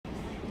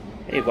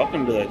Hey,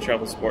 welcome to the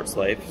Travel Sports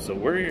Life. So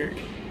we're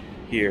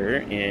here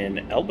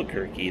in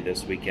Albuquerque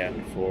this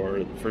weekend for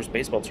the first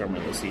baseball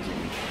tournament of the season.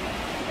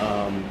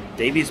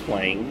 Davie's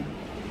playing,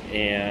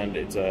 and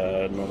it's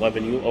an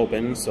 11U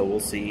Open, so we'll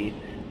see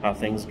how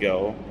things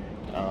go.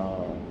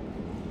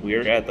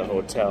 We're at the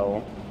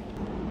hotel.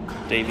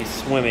 Davie's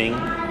swimming.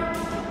 I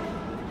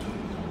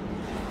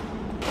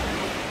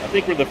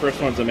think we're the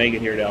first ones to make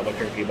it here to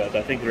Albuquerque, but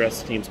I think the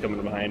rest of the team's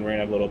coming behind. We're going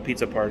to have a little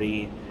pizza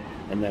party,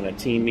 and then a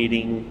team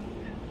meeting,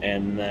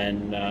 and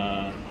then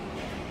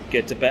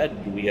get to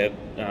bed. We have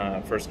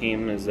first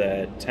game is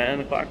at 10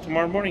 o'clock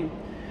tomorrow morning.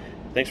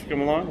 Thanks for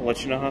coming along. I'll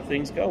let you know how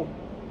things go.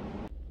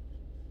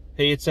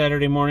 Hey, it's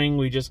Saturday morning.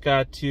 We just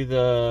got to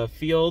the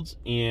fields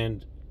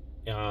and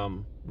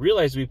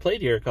realized we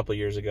played here a couple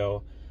years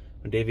ago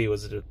when Davie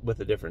was with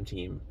a different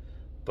team.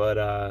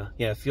 But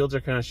yeah, fields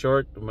are kind of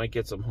short. We might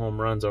get some home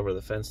runs over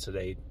the fence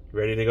today.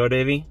 Ready to go,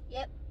 Davie?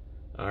 Yep.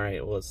 All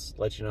right, well, let's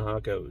let you know how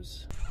it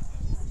goes.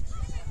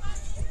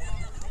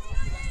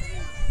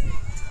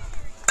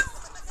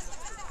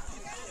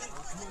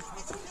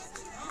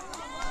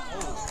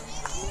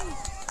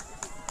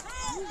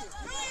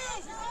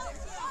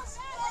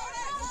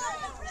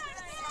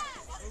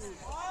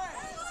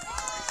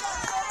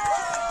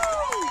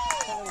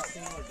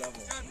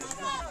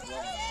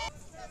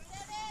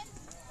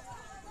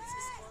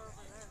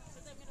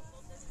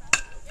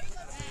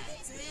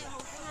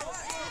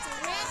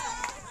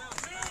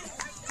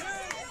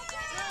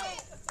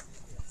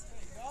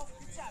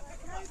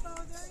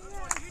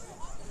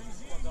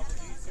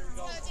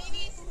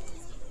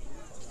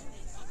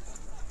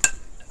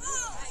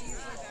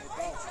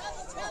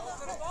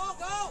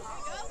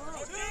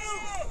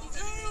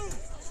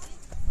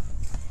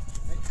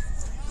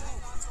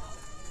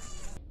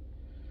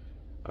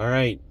 All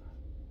right,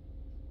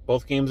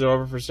 both games are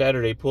over for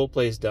Saturday. Pool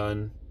play's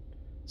done.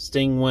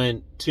 Sting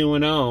went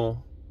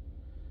 2-0.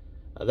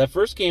 That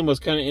first game was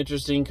kind of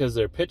interesting because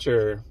their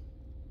pitcher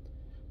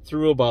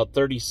threw about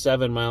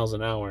 37 miles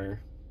an hour.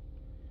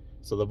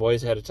 So the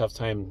boys had a tough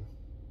time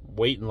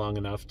waiting long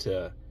enough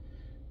to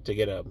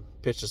get a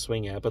pitch to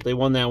swing at. But they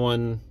won that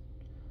one.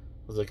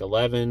 It was like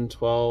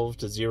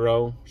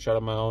 11-12-0. Shut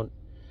them out.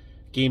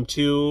 Game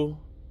 2,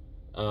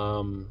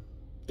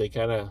 they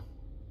kind of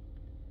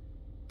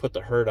put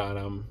the hurt on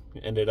them.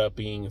 Ended up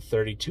being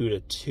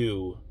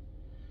 32-2.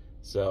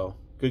 So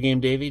good game,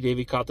 Davie.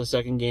 Davie caught the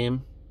second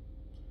game.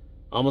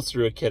 Almost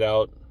threw a kid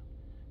out.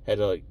 Had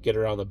to get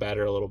around the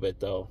batter a little bit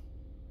though.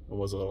 It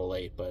was a little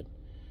late, but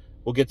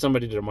we'll get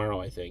somebody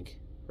tomorrow, I think.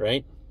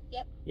 Right?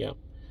 Yep. Yep.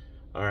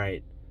 All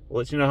right.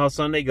 We'll let you know how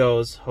Sunday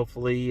goes.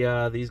 Hopefully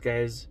these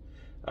guys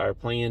are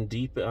playing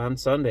deep on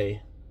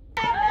Sunday.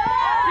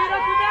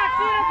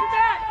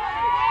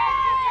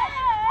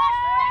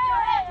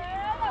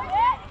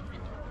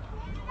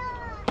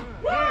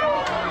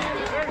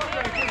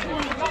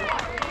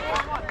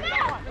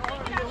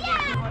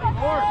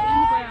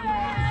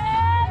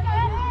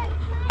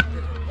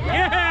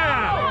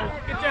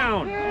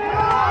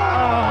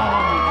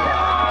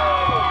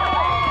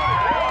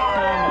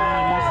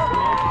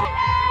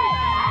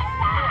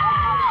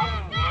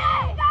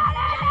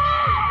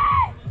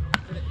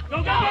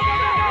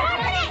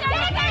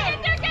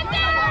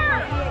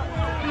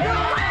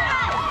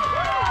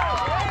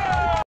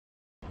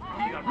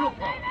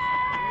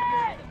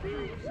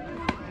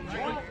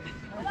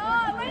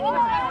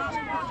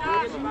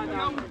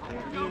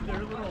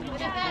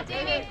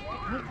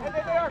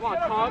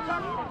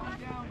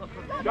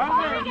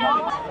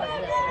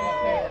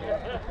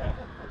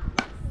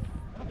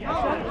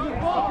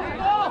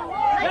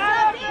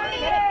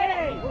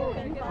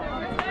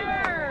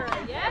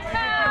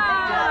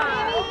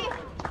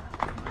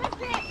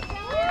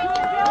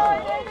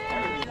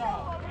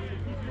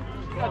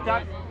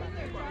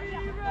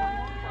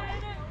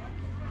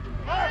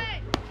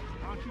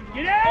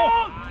 Get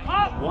out!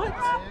 Up! What?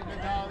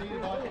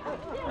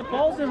 That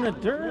ball's in the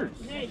dirt.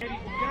 That's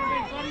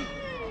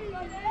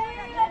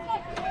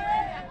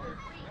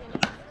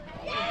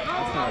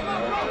not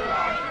right.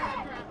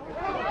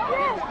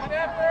 Good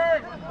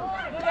effort!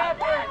 Good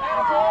effort!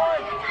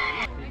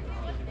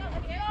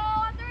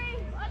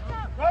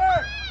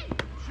 Cutter!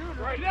 Shoot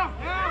right now!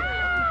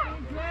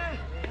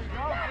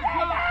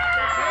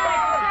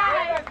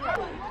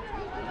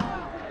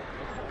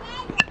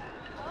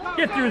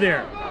 Get through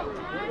there!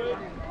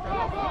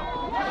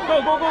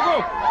 Go, go, go, go!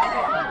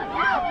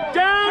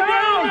 Down,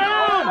 down,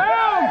 down!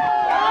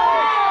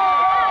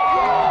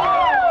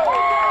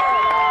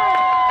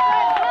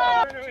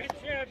 Tournament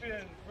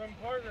champion from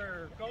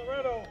Partner,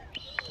 Colorado.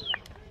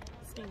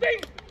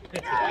 Sting!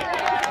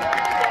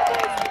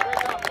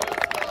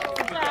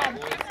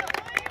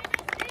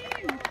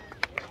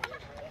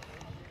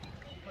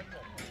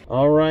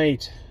 All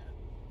right.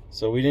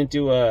 So we didn't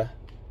do a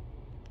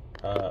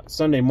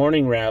Sunday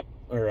morning wrap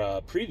or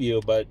a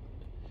preview, but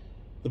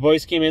the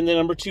boys came in the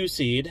number 2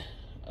 seed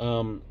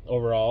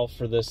overall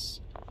for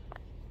this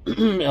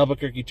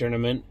Albuquerque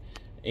tournament,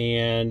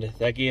 and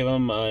that gave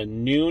them a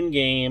noon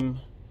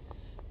game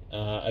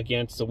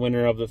against the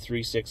winner of the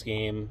 3-6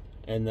 game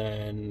and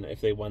then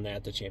if they won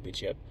that, the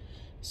championship.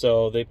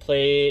 So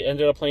they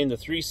ended up playing the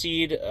 3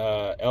 seed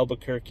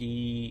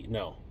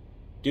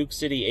Duke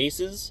City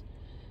Aces,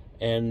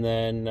 and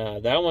then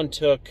that one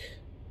took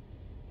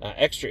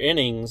extra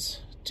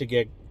innings to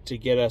get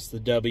us the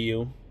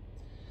W.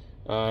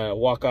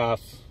 Walk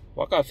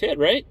off hit,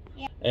 right?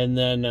 Yeah. And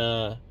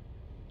then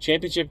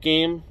championship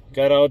game,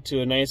 got out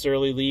to a nice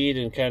early lead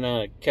and kind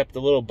of kept a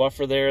little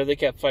buffer there. They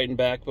kept fighting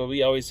back, but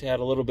we always had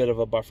a little bit of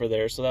a buffer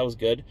there, so that was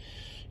good.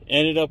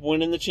 Ended up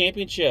winning the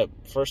championship.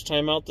 First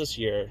time out this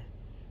year.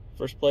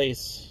 First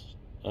place.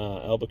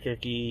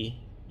 Albuquerque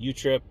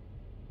U-Trip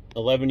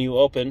 11U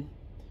Open.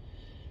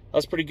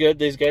 That's pretty good.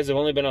 These guys have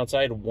only been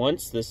outside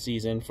once this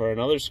season for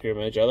another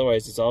scrimmage.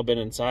 Otherwise, it's all been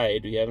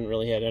inside. We haven't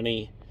really had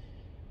any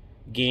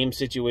game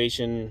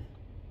situation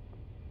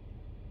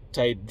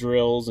type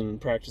drills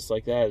and practice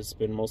like that. It's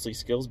been mostly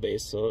skills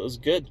based, so it was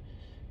good.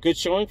 Good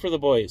showing for the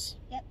boys.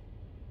 Yep.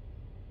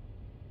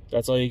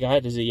 That's all you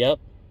got? Is it yep?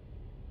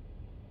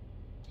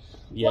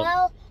 Yep.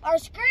 Well, our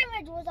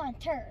scrimmage was on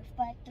turf,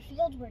 but the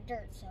fields were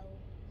dirt, so...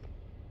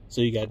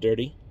 So you got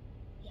dirty?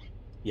 Yeah.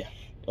 Yeah.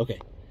 Okay.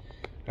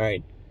 All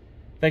right.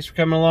 Thanks for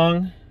coming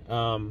along.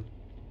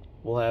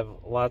 We'll have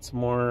lots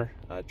more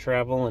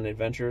travel and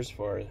adventures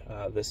for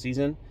this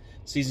season.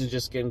 Season's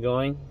just getting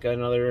going. Got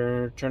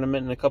another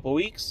tournament in a couple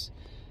weeks,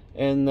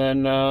 and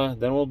then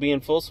we'll be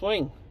in full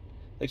swing.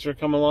 Thanks for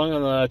coming along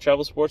on the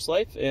Travel Sports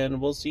Life, and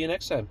we'll see you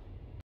next time.